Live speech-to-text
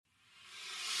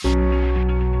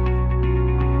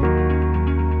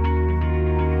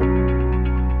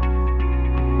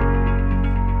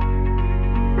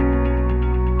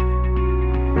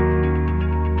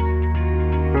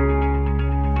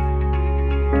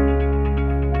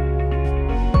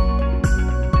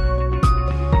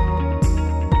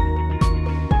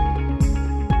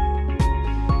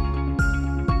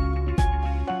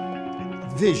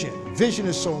vision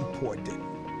is so important.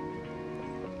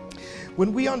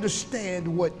 When we understand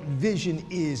what vision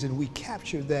is and we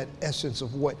capture that essence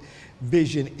of what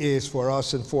vision is for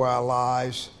us and for our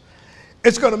lives,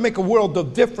 it's going to make a world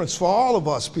of difference for all of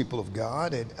us, people of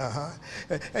God.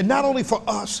 And not only for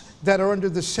us that are under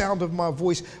the sound of my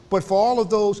voice, but for all of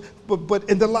those, but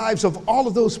in the lives of all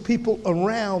of those people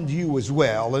around you as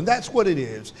well. And that's what it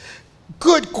is.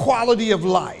 Good quality of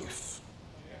life.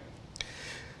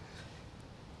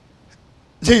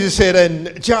 Jesus said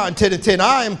in John 10:10,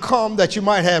 I am come that you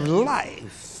might have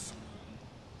life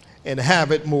and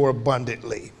have it more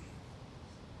abundantly.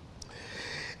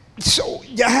 So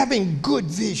you're having good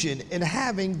vision and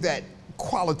having that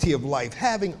quality of life,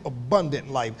 having abundant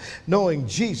life, knowing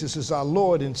Jesus is our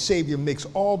Lord and Savior makes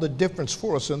all the difference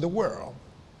for us in the world.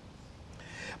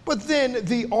 But then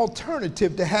the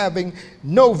alternative to having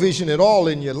no vision at all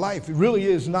in your life really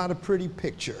is not a pretty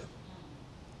picture.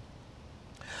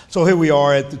 So here we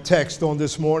are at the text on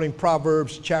this morning,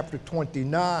 Proverbs chapter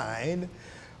 29,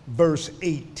 verse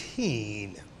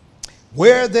 18.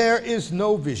 Where there is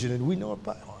no vision, and we know it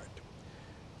by heart,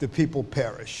 the people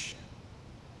perish.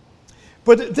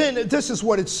 But then this is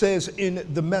what it says in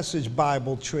the Message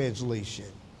Bible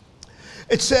translation.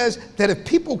 It says that if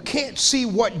people can't see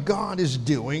what God is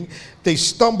doing, they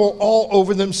stumble all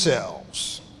over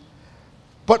themselves.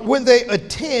 But when they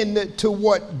attend to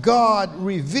what God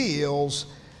reveals,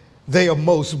 they are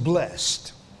most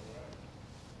blessed.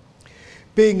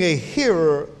 Being a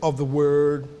hearer of the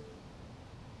word,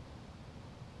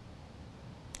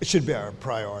 it should be our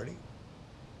priority.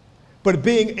 But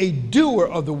being a doer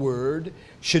of the word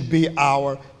should be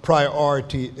our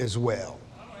priority as well.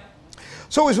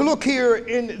 So as we look here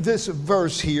in this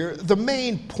verse here, the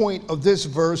main point of this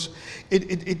verse,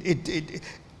 it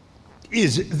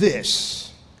is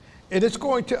this. And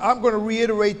I'm going to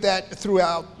reiterate that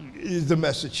throughout the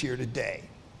message here today.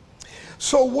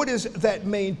 So what is that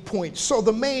main point? So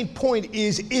the main point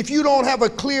is, if you don't have a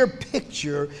clear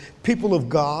picture, people of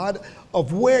God,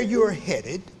 of where you're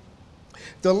headed,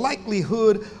 the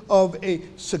likelihood of a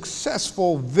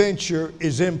successful venture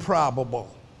is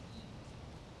improbable.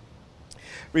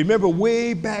 Remember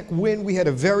way back when we had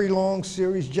a very long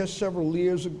series, just several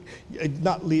years,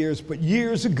 not years, but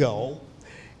years ago,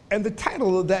 and the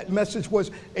title of that message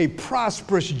was A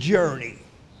Prosperous Journey.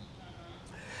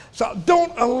 So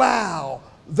don't allow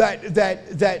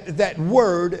that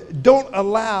word, don't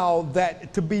allow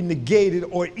that to be negated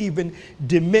or even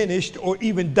diminished or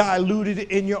even diluted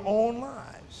in your own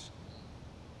lives.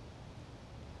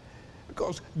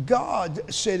 Because God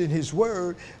said in his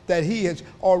word that he has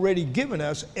already given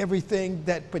us everything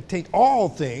that pertains, all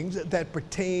things that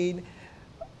pertain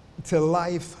to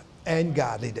life and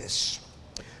godliness.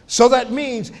 So that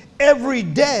means every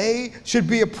day should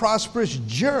be a prosperous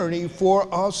journey for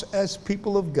us as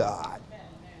people of God.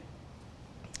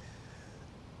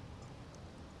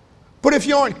 But if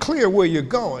you aren't clear where you're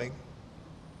going,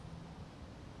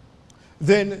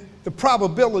 then the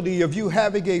probability of you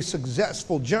having a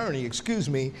successful journey,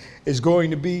 is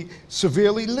going to be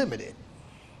severely limited.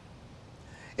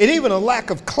 And even a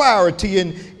lack of clarity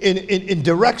in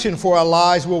direction for our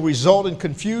lives will result in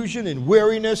confusion and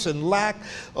weariness and lack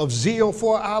of zeal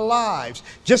for our lives.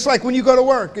 Just like when you go to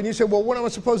work and you say, well, what am I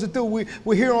supposed to do?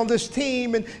 We're here on this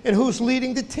team, and who's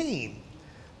leading the team?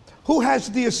 Who has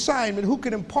the assignment? Who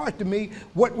can impart to me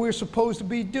what we're supposed to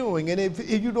be doing? And if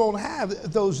you don't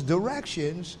have those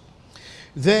directions,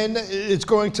 then it's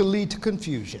going to lead to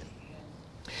confusion.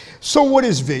 So what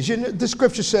is vision? The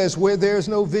scripture says, where there is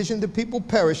no vision, the people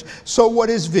perish. So what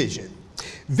is vision?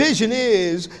 Vision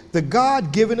is the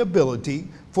God-given ability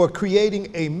for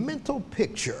creating a mental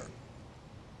picture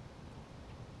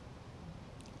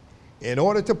in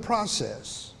order to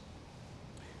process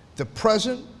the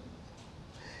present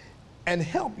and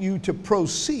help you to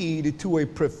proceed to a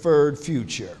preferred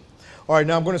future. All right,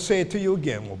 now I'm going to say it to you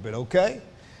again a little bit, okay?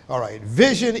 All right,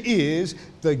 vision is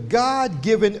the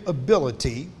God-given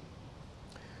ability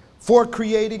for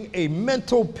creating a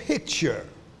mental picture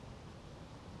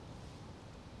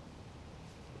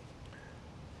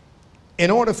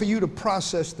in order for you to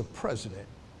process the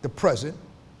present,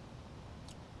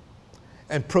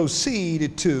 and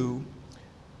proceed to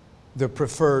the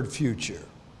preferred future.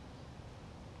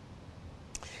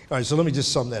 All right, so let me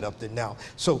just sum that up then now.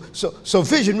 So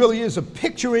vision really is a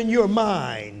picture in your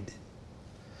mind.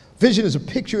 Vision is a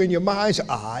picture in your mind's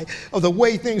eye of the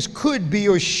way things could be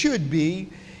or should be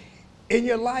in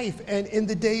your life and in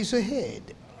the days ahead.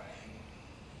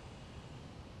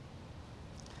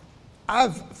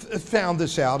 I've found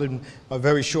this out in a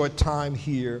very short time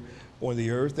here on the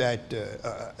earth that,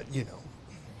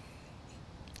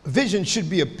 Vision should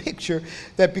be a picture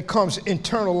that becomes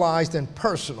internalized and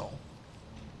personal.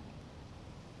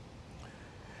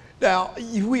 Now,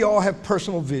 we all have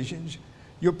personal visions.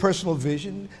 Your personal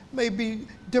vision may be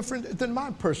different than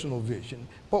my personal vision,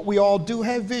 but we all do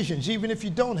have visions. Even if you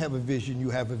don't have a vision, you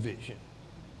have a vision.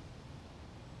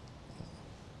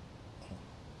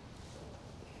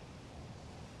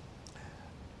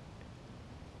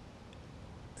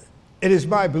 It is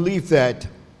my belief that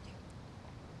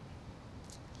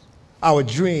our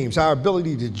dreams, our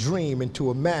ability to dream and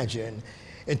to imagine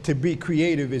and to be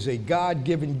creative is a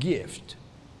God-given gift.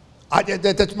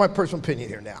 That's my personal opinion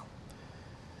here now.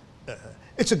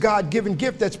 It's a God-given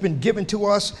gift that's been given to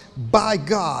us by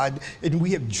God, and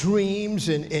we have dreams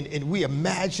and we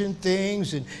imagine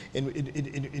things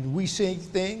and we see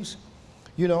things.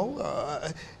 You know,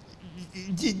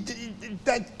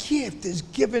 that gift is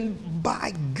given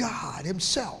by God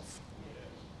himself.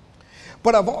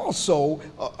 But I've also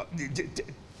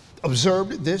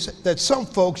observed this, that some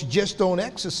folks just don't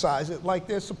exercise it like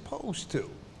they're supposed to.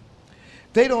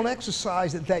 They don't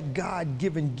exercise that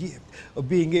God-given gift of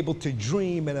being able to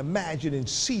dream and imagine and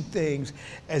see things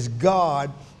as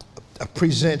God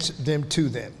presents them to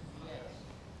them.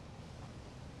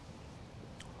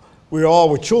 We all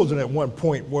were children at one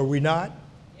point, were we not?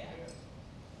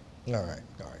 All right.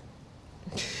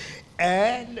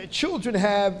 And children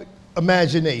have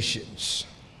imaginations.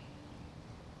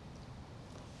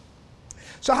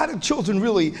 So how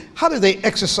do they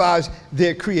exercise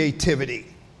their creativity?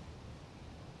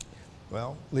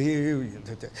 Well,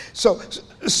 so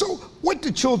what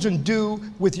do children do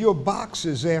with your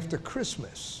boxes after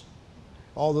Christmas?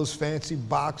 All those fancy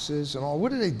boxes and all,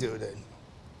 what do they do then?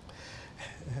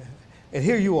 And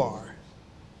here you are.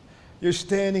 You're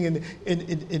standing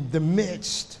in the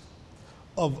midst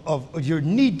of you're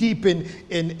knee deep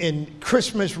in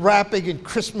Christmas wrapping and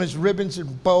Christmas ribbons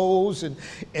and bows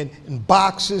and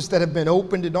boxes that have been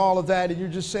opened and all of that, and you're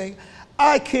just saying,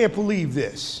 I can't believe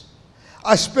this.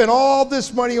 I spent all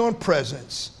this money on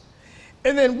presents.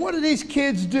 And then what do these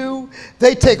kids do?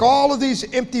 They take all of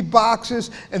these empty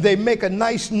boxes and they make a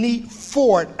nice, neat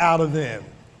fort out of them.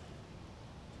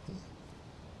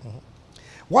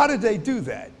 Why did they do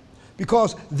that?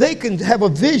 Because they can have a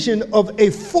vision of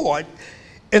a fort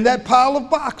in that pile of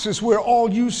boxes where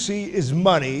all you see is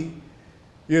money,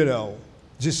 you know,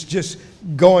 just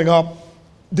going up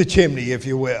the chimney, if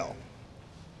you will.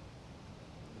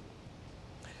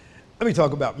 Let me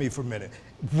talk about me for a minute.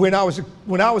 When I was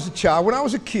a child, when I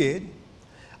was a kid,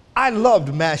 I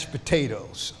loved mashed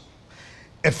potatoes.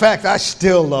 In fact, I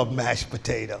still love mashed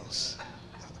potatoes.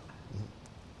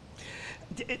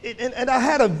 And I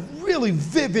had a really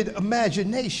vivid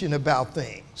imagination about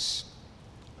things.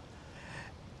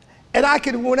 And I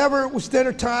could, whenever it was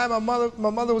dinner time, my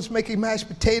mother was making mashed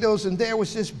potatoes, and there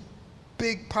was this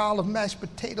big pile of mashed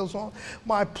potatoes on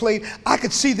my plate. I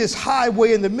could see this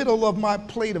highway in the middle of my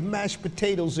plate of mashed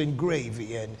potatoes and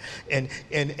gravy, and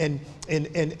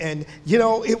you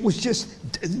know, it was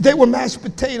just, they were mashed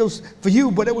potatoes for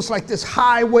you, but it was like this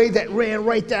highway that ran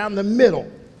right down the middle.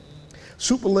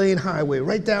 Super Lane Highway,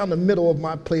 right down the middle of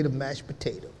my plate of mashed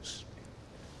potatoes.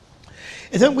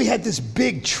 And then we had this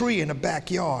big tree in the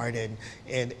backyard, and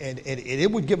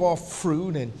it would give off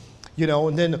fruit, and you know,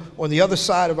 and then on the other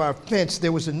side of our fence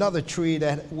there was another tree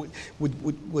that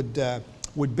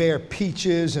would bear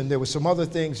peaches, and there were some other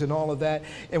things and all of that.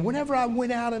 And whenever I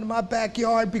went out into my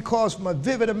backyard, because of my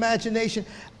vivid imagination,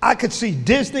 I could see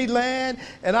Disneyland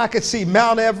and I could see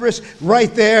Mount Everest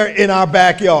right there in our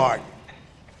backyard.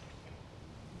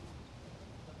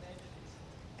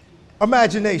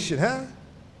 Imagination, huh?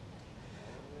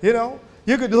 You know,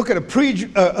 you could look at a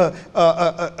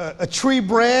tree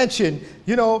branch, and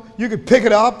you know, you could pick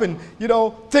it up and, you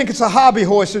know, think it's a hobby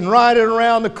horse and ride it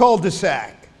around the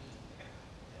cul-de-sac.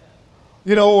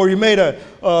 You know, or you made a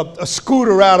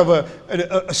scooter out of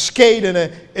a skate in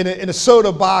a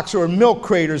soda box or a milk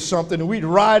crate or something, and we'd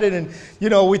ride it, and you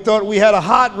know, we thought we had a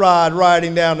hot rod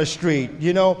riding down the street,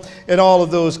 you know, and all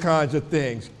of those kinds of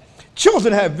things.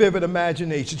 Children have vivid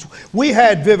imaginations. We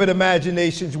had vivid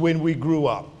imaginations when we grew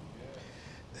up,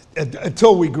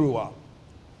 until we grew up.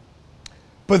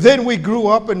 But then we grew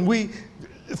up and we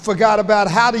forgot about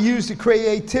how to use the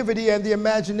creativity and the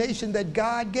imagination that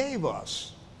God gave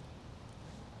us.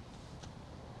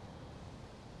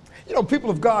 You know, people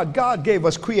of God, God gave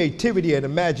us creativity and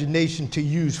imagination to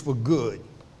use for good.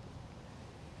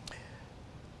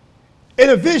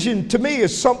 And a vision, to me,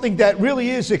 is something that really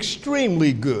is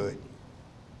extremely good.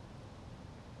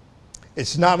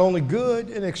 It's not only good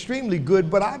and extremely good,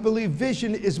 but I believe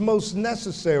vision is most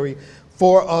necessary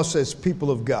for us as people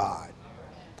of God.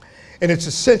 And it's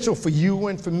essential for you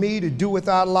and for me to do with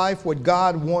our life what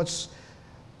God wants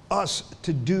us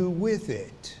to do with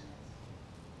it.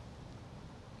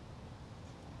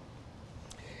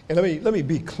 And let me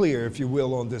be clear, if you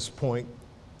will, on this point.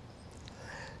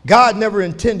 God never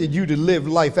intended you to live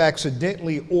life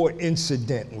accidentally or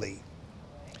incidentally.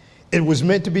 It was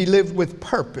meant to be lived with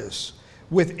purpose,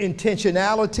 with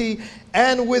intentionality,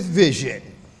 and with vision.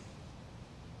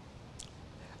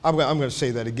 I'm going to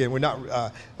say that again. We're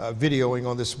not videoing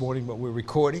on this morning, but we're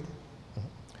recording.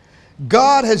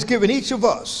 God has given each of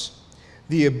us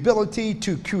the ability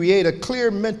to create a clear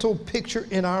mental picture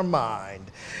in our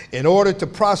mind in order to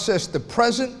process the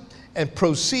present and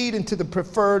proceed into the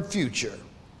preferred future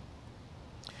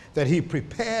that He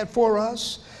prepared for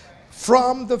us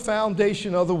from the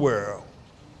foundation of the world.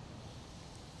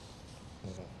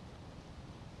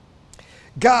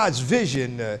 God's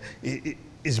vision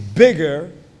is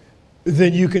bigger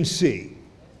than you can see.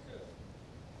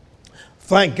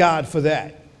 Thank God for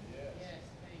that.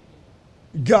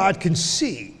 God can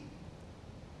see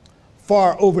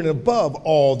far over and above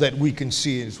all that we can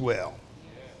see as well.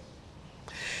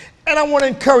 And I want to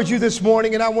encourage you this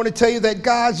morning, and I want to tell you that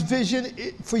God's vision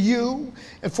for you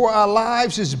and for our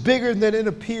lives is bigger than it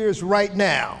appears right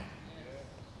now.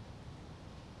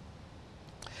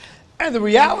 And the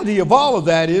reality of all of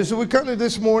that is, we're coming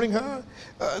this morning,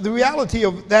 the reality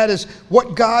of that is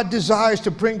what God desires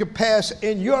to bring to pass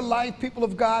in your life, people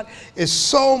of God, is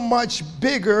so much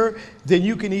bigger than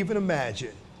you can even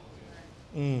imagine.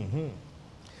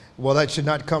 Well, that should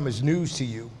not come as news to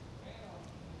you.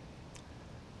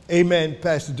 Amen,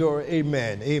 Pastor Dora.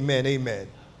 Amen, amen, amen,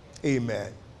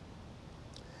 amen.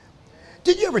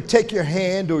 Did you ever take your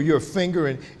hand or your finger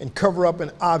and cover up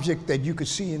an object that you could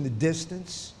see in the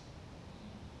distance?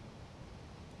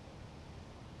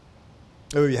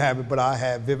 There you have it, but I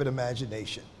have vivid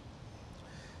imagination.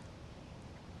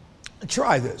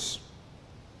 Try this.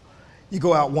 You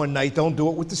go out one night, don't do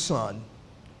it with the sun,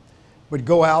 but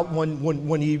go out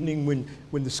one evening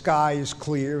when the sky is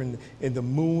clear and the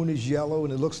moon is yellow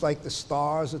and it looks like the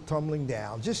stars are tumbling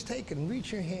down. Just take it and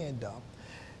reach your hand up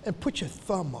and put your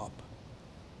thumb up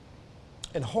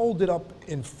and hold it up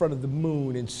in front of the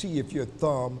moon and see if your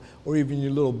thumb or even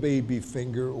your little baby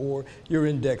finger or your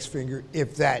index finger,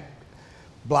 if that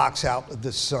blocks out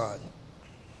the sun.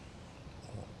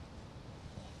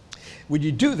 When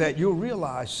you do that, you'll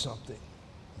realize something.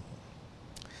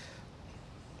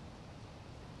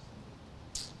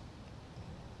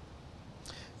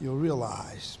 You'll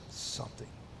realize something.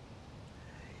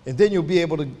 And then you'll be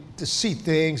able to see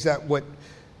things that what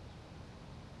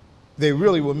they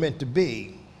really were meant to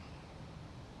be.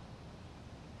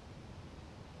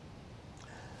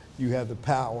 You have the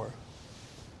power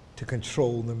to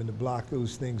control them and to block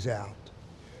those things out.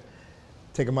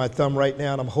 Taking my thumb right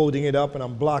now and I'm holding it up and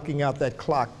I'm blocking out that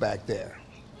clock back there.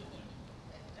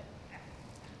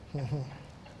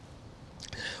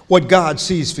 What God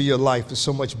sees for your life is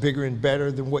so much bigger and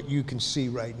better than what you can see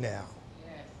right now.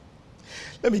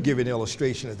 Let me give you an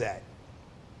illustration of that.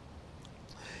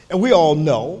 And we all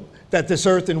know that this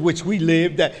earth in which we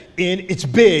live, it's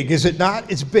big, is it not?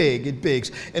 It's big, it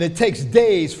bigs. And it takes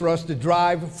days for us to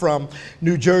drive from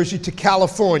New Jersey to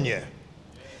California,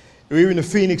 or even to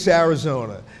Phoenix,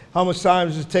 Arizona. How much time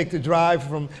does it take to drive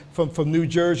from New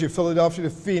Jersey or Philadelphia to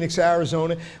Phoenix,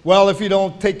 Arizona? Well, if you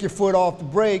don't take your foot off the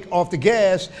brake, off the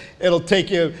gas, it'll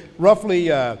take you roughly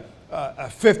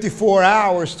 54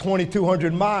 hours,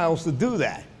 2,200 miles to do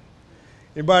that.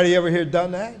 Anybody ever here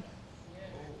done that?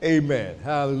 Amen.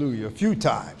 Hallelujah. A few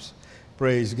times.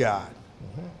 Praise God.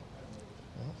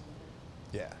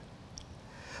 Yeah.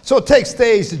 So it takes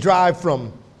days to drive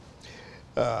from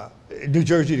New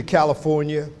Jersey to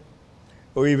California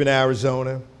or even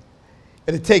Arizona.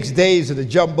 And it takes days of the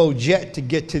jumbo jet to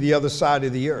get to the other side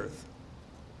of the earth.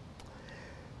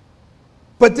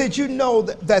 But did you know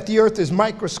that the earth is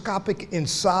microscopic in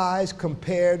size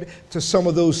compared to some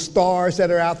of those stars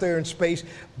that are out there in space?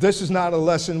 This is not a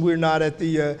lesson. We're not at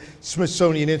the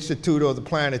Smithsonian Institute or the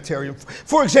planetarium.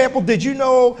 For example, do you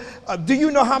know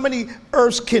how many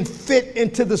Earths can fit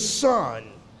into the sun?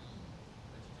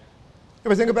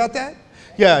 Ever think about that?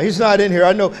 Yeah, he's not in here.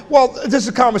 I know. Well, this is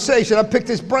a conversation. I picked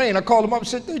his brain. I called him up and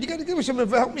said, dude, you got to give me something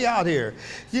to help me out here.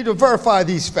 You to verify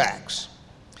these facts.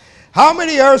 How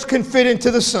many Earths can fit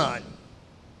into the sun?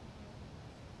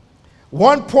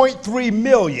 1.3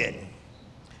 million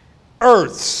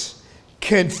Earths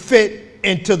can fit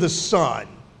into the sun.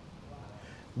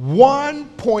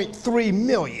 1.3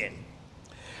 million.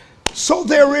 So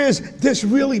there is this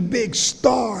really big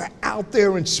star out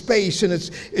there in space, and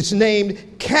it's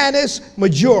named Canis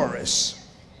Majoris.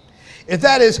 If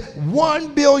that is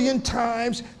 1 billion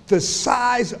times the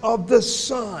size of the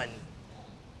sun.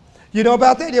 You know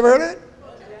about that? You ever heard of it?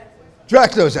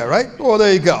 Drax knows that, right? Well,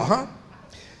 there you go, huh?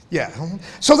 Yeah.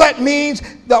 So that means,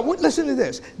 that, listen to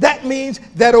this. That means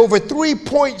that over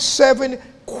 3.7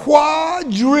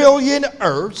 quadrillion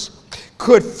Earths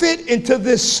could fit into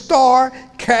this star,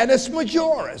 Canis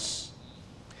Majoris.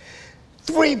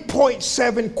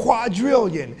 3.7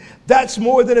 quadrillion. That's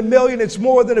more than a million. It's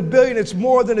more than a billion. It's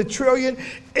more than a trillion.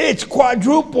 It's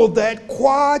quadrupled that,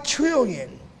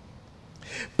 quadrillion.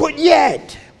 But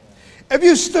yet, if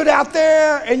you stood out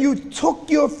there and you took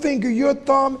your finger, your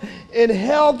thumb, and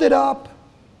held it up,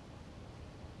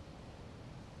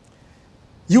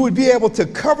 you would be able to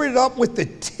cover it up with the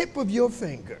tip of your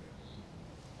finger.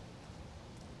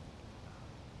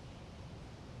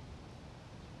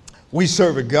 We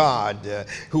serve a God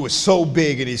who is so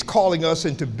big, and he's calling us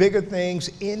into bigger things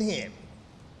in him.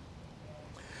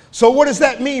 So what does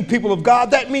that mean, people of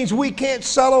God? That means we can't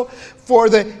settle for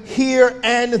the here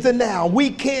and the now. We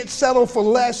can't settle for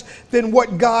less than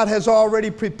what God has already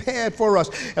prepared for us.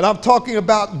 And I'm talking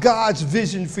about God's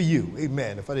vision for you.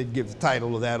 Amen. If I didn't give the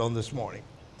title of that on this morning.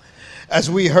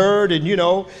 As we heard, and you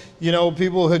know,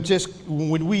 people have just,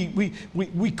 when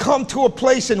we come to a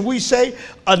place and we say,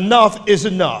 enough is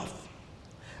enough.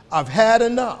 I've had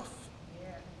enough.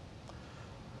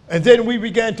 And then we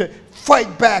began to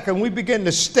fight back, and we began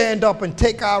to stand up and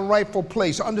take our rightful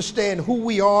place, understand who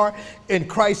we are in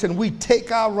Christ, and we take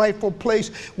our rightful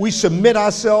place. We submit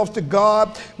ourselves to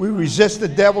God. We resist the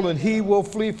devil, and he will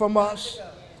flee from us.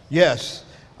 Yes.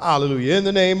 Hallelujah. In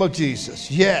the name of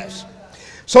Jesus. Yes.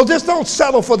 So just don't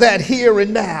settle for that here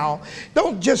and now.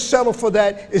 Don't just settle for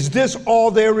that, is this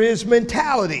all there is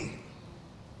mentality.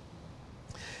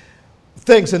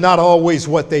 Things are not always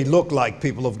what they look like,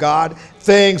 people of God.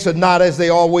 Things are not as they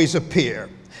always appear.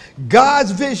 God's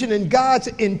vision and God's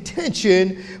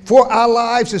intention for our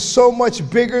lives is so much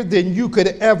bigger than you could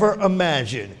ever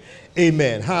imagine.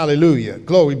 Amen. Hallelujah.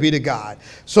 Glory be to God.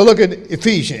 So look at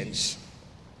Ephesians.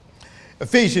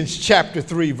 Ephesians chapter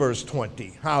 3, verse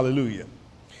 20. Hallelujah.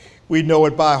 We know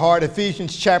it by heart.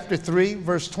 Ephesians chapter 3,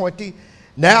 verse 20.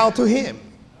 Now to him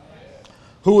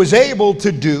who is able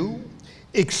to do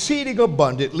exceeding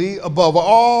abundantly above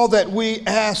all that we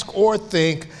ask or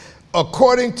think,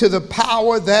 according to the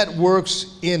power that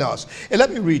works in us. And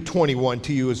let me read 21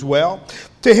 to you as well.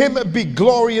 To him be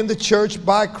glory in the church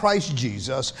by Christ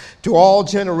Jesus, to all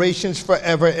generations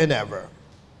forever and ever.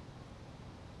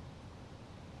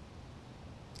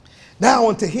 Now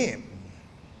unto him,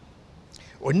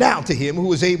 or now to him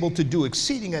who is able to do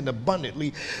exceeding and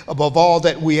abundantly above all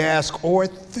that we ask or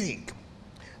think,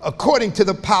 according to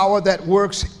the power that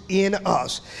works in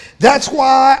us. That's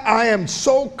why I am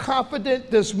so confident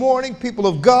this morning, people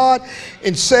of God,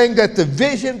 in saying that the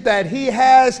vision that he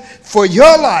has for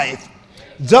your life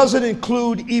doesn't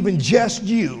include even just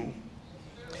you.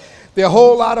 There are a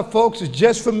whole lot of folks, it's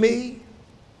just for me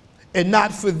and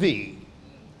not for thee.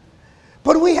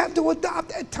 But we have to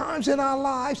adopt at times in our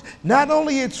lives, not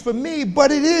only it's for me,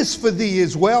 but it is for thee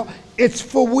as well. It's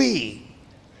for we.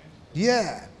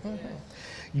 Yeah.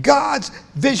 God's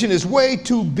vision is way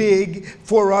too big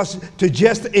for us to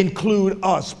just include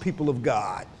us, people of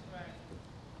God.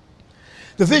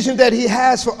 The vision that he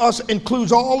has for us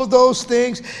includes all of those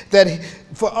things that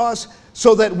for us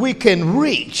so that we can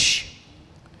reach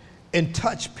and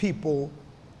touch people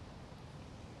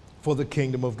for the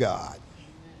kingdom of God.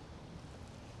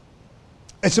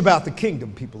 It's about the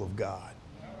kingdom, people of God.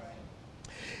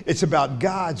 It's about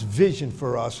God's vision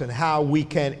for us and how we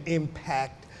can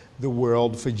impact the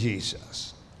world for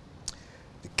Jesus.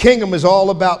 The kingdom is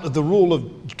all about the rule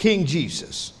of King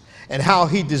Jesus and how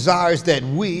he desires that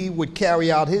we would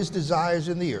carry out his desires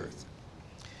in the earth.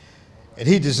 And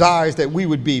he desires that we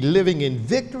would be living in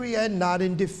victory and not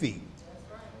in defeat.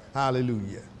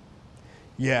 Hallelujah.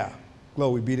 Yeah,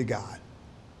 glory be to God.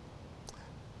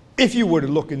 If you were to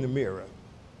look in the mirror,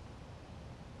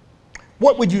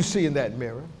 what would you see in that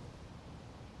mirror?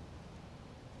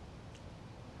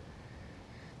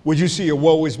 Would you see a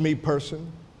woe is me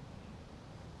person?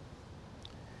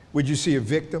 Would you see a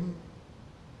victim?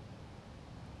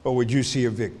 Or would you see a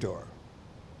victor?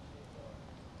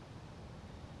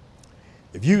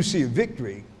 If you see a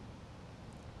victory,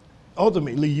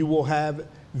 ultimately you will have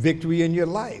victory in your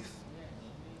life.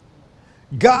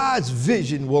 God's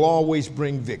vision will always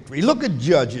bring victory. Look at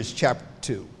Judges chapter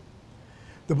 2.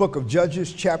 The book of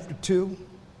Judges chapter 2.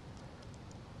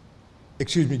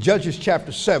 Judges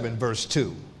chapter 7, verse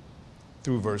 2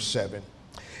 through verse 7.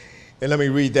 And let me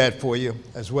read that for you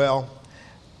as well.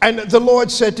 And the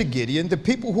Lord said to Gideon, the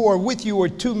people who are with you are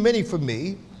too many for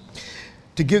me.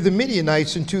 to give the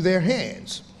Midianites into their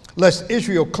hands, lest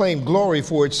Israel claim glory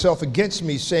for itself against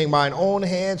me, saying, mine own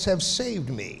hands have saved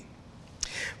me.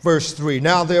 Verse 3,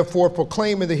 now therefore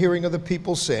proclaim in the hearing of the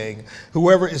people, saying,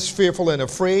 whoever is fearful and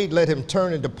afraid, let him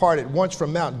turn and depart at once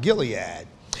from Mount Gilead.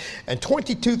 And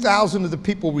 22,000 of the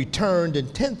people returned,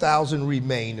 and 10,000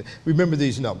 remained. Remember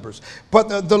these numbers.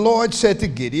 But the Lord said to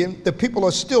Gideon, the people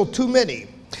are still too many.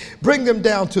 Bring them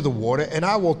down to the water, and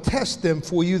I will test them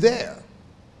for you there.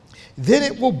 Then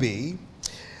it will be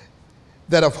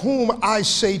that of whom I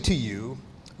say to you,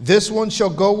 this one shall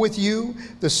go with you,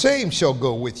 the same shall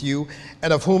go with you.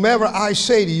 And of whomever I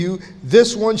say to you,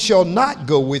 this one shall not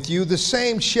go with you, the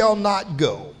same shall not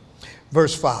go.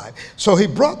 Verse 5, so he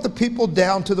brought the people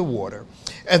down to the water.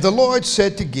 And the Lord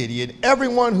said to Gideon,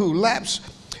 everyone who laps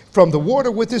from the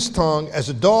water with his tongue, as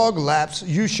a dog laps,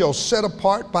 you shall set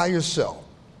apart by yourself.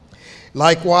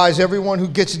 Likewise, everyone who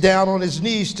gets down on his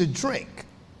knees to drink.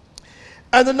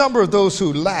 And the number of those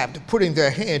who lapped, putting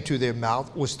their hand to their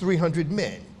mouth, was 300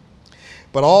 men.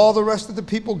 But all the rest of the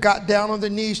people got down on their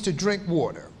knees to drink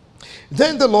water.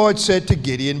 Then the Lord said to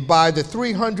Gideon, by the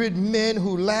 300 men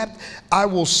who lapped, I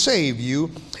will save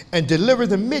you and deliver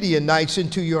the Midianites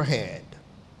into your hand.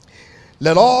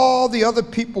 Let all the other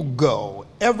people go,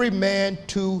 every man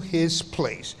to his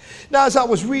place. Now, as I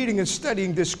was reading and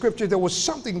studying this scripture, there was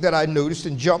something that I noticed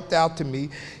and jumped out to me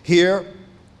here,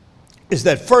 is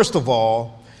that first of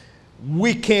all,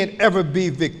 we can't ever be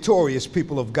victorious,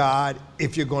 people of God,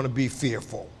 if you're going to be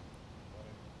fearful.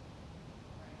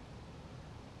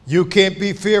 You can't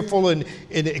be fearful and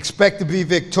expect to be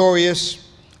victorious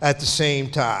at the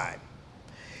same time.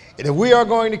 And if we are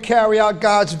going to carry out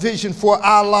God's vision for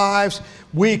our lives,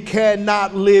 we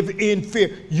cannot live in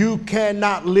fear. You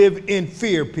cannot live in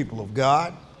fear, people of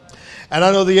God. And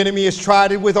I know the enemy has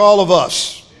tried it with all of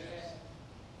us.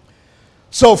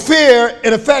 So fear,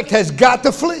 in effect, has got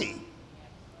to flee.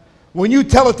 When you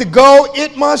tell it to go,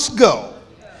 it must go.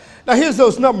 Now, here's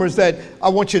those numbers that I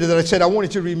wanted you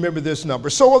to remember this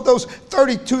number. So of those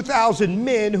 32,000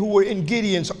 men who were in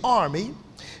Gideon's army,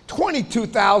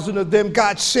 22,000 of them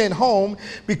got sent home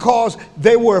because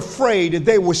they were afraid and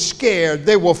they were scared.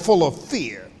 They were full of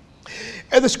fear.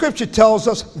 And the scripture tells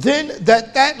us then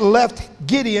that left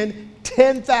Gideon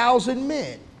 10,000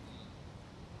 men.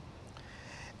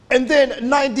 And then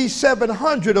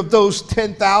 9,700 of those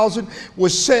 10,000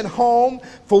 was sent home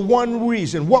for one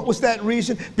reason. What was that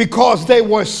reason? Because they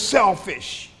were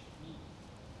selfish.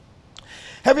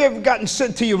 Have you ever gotten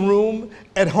sent to your room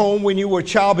at home when you were a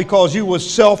child because you were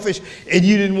selfish and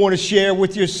you didn't want to share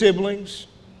with your siblings?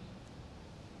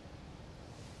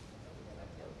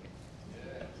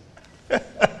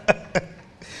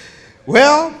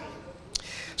 Well,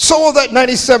 so of that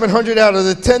 9,700 out of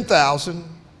the 10,000,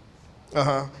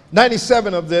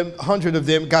 100 of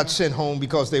them got sent home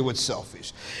because they were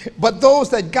selfish. But those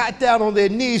that got down on their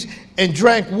knees and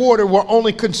drank water were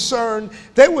only concerned,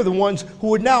 they were the ones who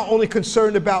were now only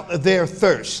concerned about their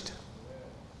thirst.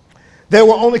 They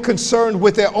were only concerned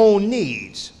with their own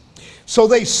needs. So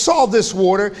they saw this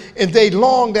water and they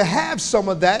longed to have some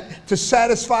of that to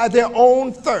satisfy their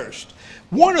own thirst.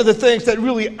 One of the things that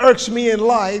really irks me in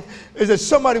life is that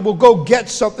somebody will go get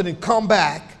something and come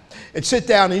back and sit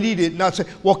down and eat it and not say,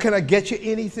 well, can I get you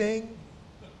anything?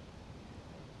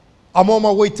 I'm on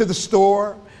my way to the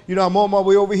store. You know, I'm on my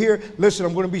way over here. Listen,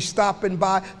 I'm going to be stopping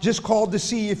by. Just called to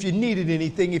see if you needed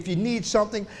anything. If you need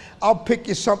something, I'll pick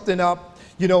you something up,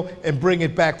 you know, and bring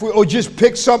it back for you. Or just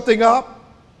pick something up,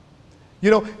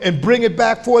 you know, and bring it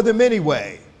back for them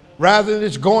anyway, rather than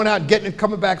just going out and getting it,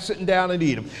 coming back, sitting down and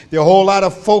eat them. There are a whole lot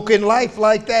of folk in life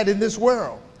like that in this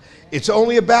world. It's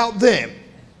only about them.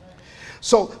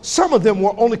 So some of them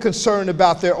were only concerned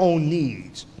about their own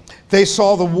needs. They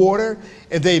saw the water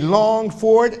and they longed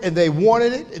for it and they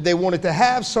wanted it. They wanted to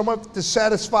have some of it to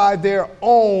satisfy their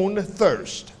own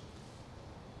thirst.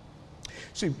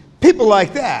 See, people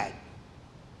like that,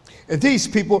 and these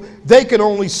people, they could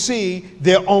only see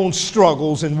their own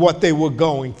struggles and what they were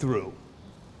going through.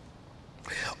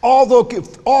 Although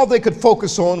all they could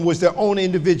focus on was their own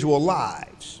individual lives.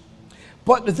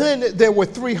 But then there were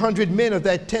 300 men of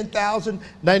that 10,000,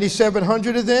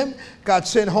 9,700 of them got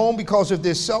sent home because of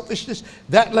their selfishness.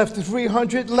 That left the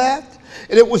 300 left.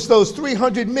 And it was those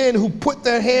 300 men who put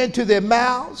their hand to their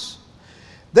mouths.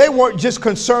 They weren't just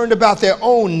concerned about their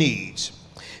own needs.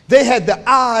 They had the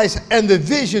eyes and the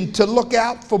vision to look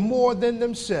out for more than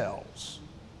themselves.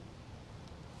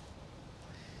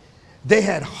 They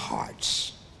had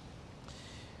hearts.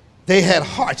 They had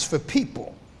hearts for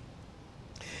people.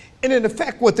 And in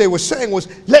effect, what they were saying was,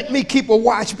 let me keep a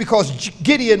watch because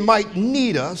Gideon might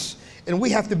need us and we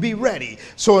have to be ready.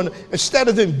 So instead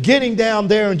of them getting down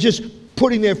there and just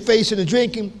putting their face in the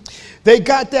drinking, they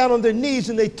got down on their knees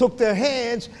and they took their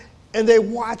hands and they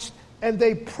watched and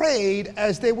they prayed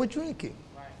as they were drinking.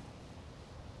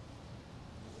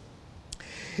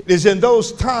 It is in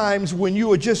those times when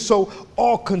you are just so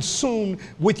all consumed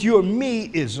with your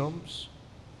me-isms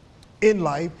in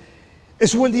life,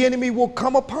 it's when the enemy will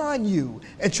come upon you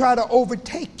and try to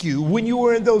overtake you when you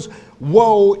are in those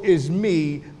woe is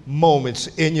me moments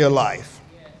in your life.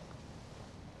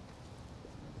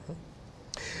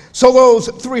 So those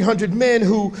 300 men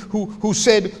who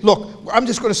said, look, I'm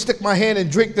just going to stick my hand and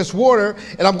drink this water,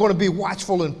 and I'm going to be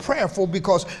watchful and prayerful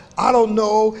because I don't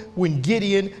know when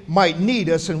Gideon might need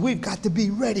us, and we've got to be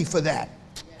ready for that.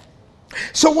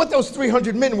 So what those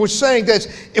 300 men were saying is,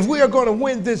 if we are going to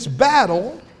win this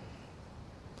battle,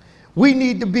 we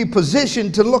need to be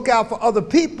positioned to look out for other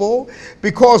people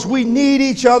because we need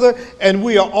each other, and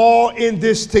we are all in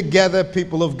this together,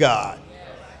 people of God.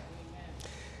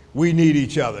 We need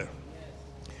each other.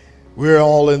 We're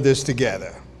all in this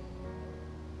together.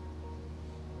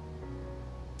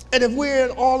 And if we're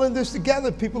all in this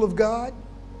together, people of God,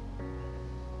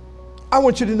 I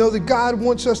want you to know that God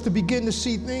wants us to begin to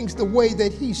see things the way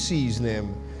that He sees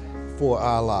them for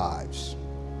our lives.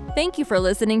 Thank you for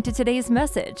listening to today's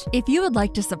message. If you would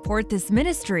like to support this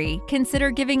ministry, consider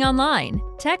giving online.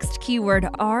 Text keyword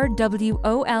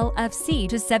RWOLFC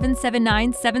to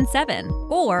 77977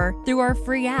 or through our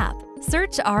free app.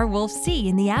 Search R Wolf C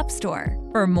in the App Store.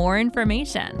 For more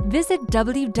information, visit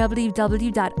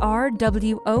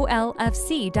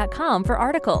www.rwolfc.com for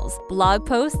articles, blog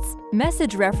posts,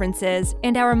 message references,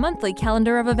 and our monthly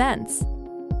calendar of events.